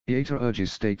IATA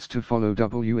urges states to follow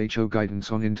WHO guidance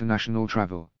on international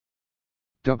travel.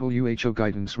 WHO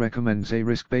guidance recommends a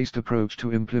risk-based approach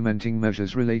to implementing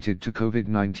measures related to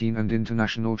COVID-19 and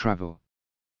international travel.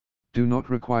 Do not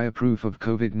require proof of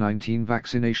COVID-19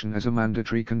 vaccination as a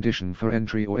mandatory condition for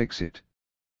entry or exit.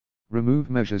 Remove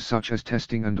measures such as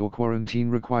testing and/or quarantine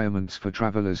requirements for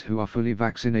travelers who are fully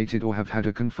vaccinated or have had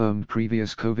a confirmed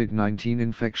previous COVID-19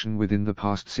 infection within the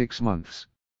past 6 months.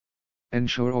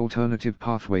 Ensure alternative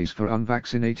pathways for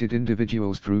unvaccinated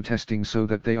individuals through testing so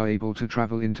that they are able to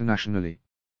travel internationally.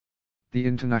 The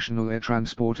International Air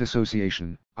Transport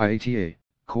Association, IATA,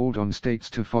 called on states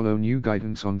to follow new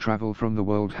guidance on travel from the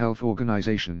World Health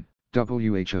Organization,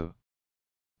 WHO.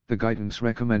 The guidance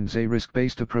recommends a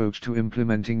risk-based approach to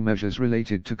implementing measures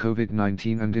related to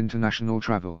COVID-19 and international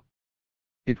travel.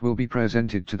 It will be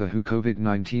presented to the WHO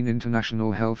COVID-19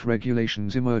 International Health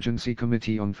Regulations Emergency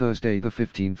Committee on Thursday, the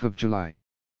 15th of July.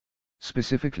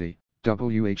 Specifically,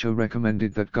 WHO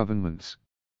recommended that governments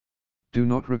do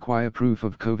not require proof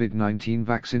of COVID-19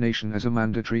 vaccination as a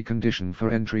mandatory condition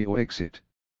for entry or exit.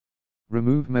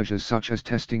 Remove measures such as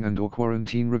testing and/or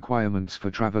quarantine requirements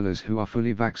for travelers who are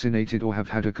fully vaccinated or have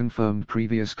had a confirmed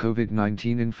previous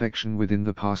COVID-19 infection within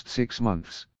the past 6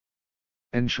 months.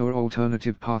 Ensure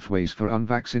alternative pathways for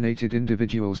unvaccinated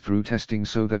individuals through testing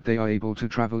so that they are able to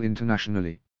travel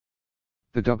internationally.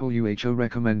 The WHO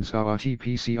recommends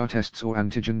RT-PCR tests or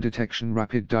antigen detection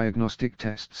rapid diagnostic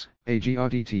tests,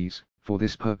 AGRDTs, for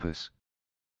this purpose.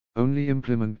 Only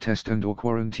implement test and/or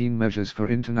quarantine measures for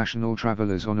international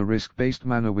travelers on a risk-based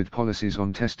manner with policies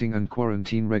on testing and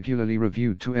quarantine regularly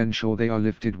reviewed to ensure they are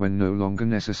lifted when no longer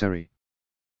necessary.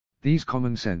 These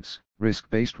common-sense,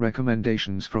 risk-based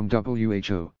recommendations from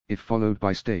WHO, if followed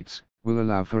by states, will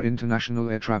allow for international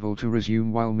air travel to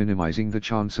resume while minimizing the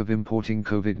chance of importing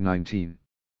COVID-19.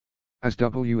 As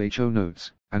WHO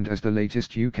notes, and as the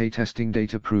latest UK testing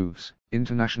data proves,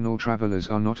 international travelers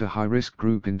are not a high-risk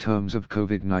group in terms of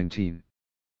COVID-19.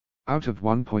 Out of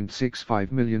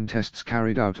 1.65 million tests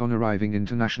carried out on arriving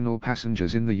international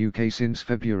passengers in the UK since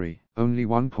February, only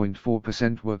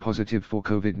 1.4% were positive for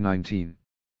COVID-19.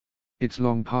 It's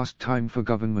long past time for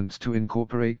governments to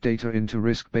incorporate data into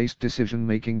risk-based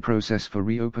decision-making process for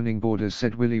reopening borders,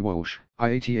 said Willie Walsh,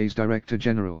 IATA's Director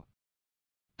General.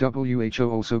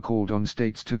 WHO also called on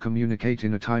states to communicate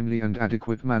in a timely and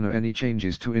adequate manner any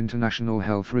changes to international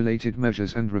health-related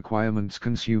measures and requirements.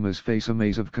 Consumers face a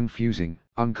maze of confusing,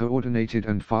 uncoordinated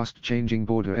and fast-changing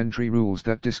border entry rules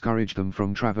that discourage them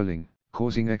from traveling,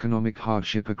 causing economic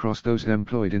hardship across those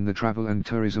employed in the travel and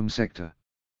tourism sector.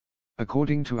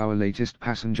 According to our latest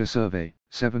passenger survey,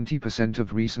 70%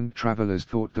 of recent travelers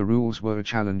thought the rules were a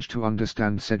challenge to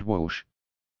understand, said Walsh.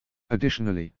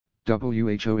 Additionally,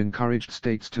 WHO encouraged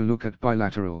states to look at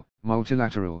bilateral,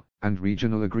 multilateral, and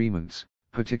regional agreements,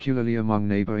 particularly among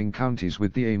neighboring counties,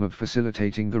 with the aim of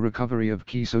facilitating the recovery of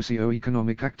key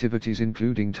socio-economic activities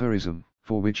including tourism,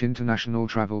 for which international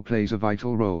travel plays a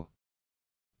vital role.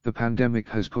 The pandemic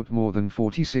has put more than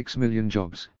 46 million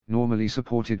jobs, normally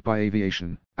supported by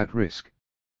aviation, at risk.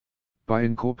 By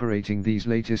incorporating these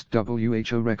latest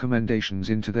WHO recommendations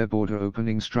into their border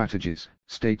opening strategies,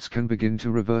 states can begin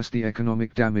to reverse the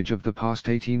economic damage of the past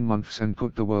 18 months and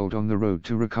put the world on the road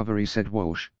to recovery, said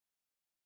Walsh.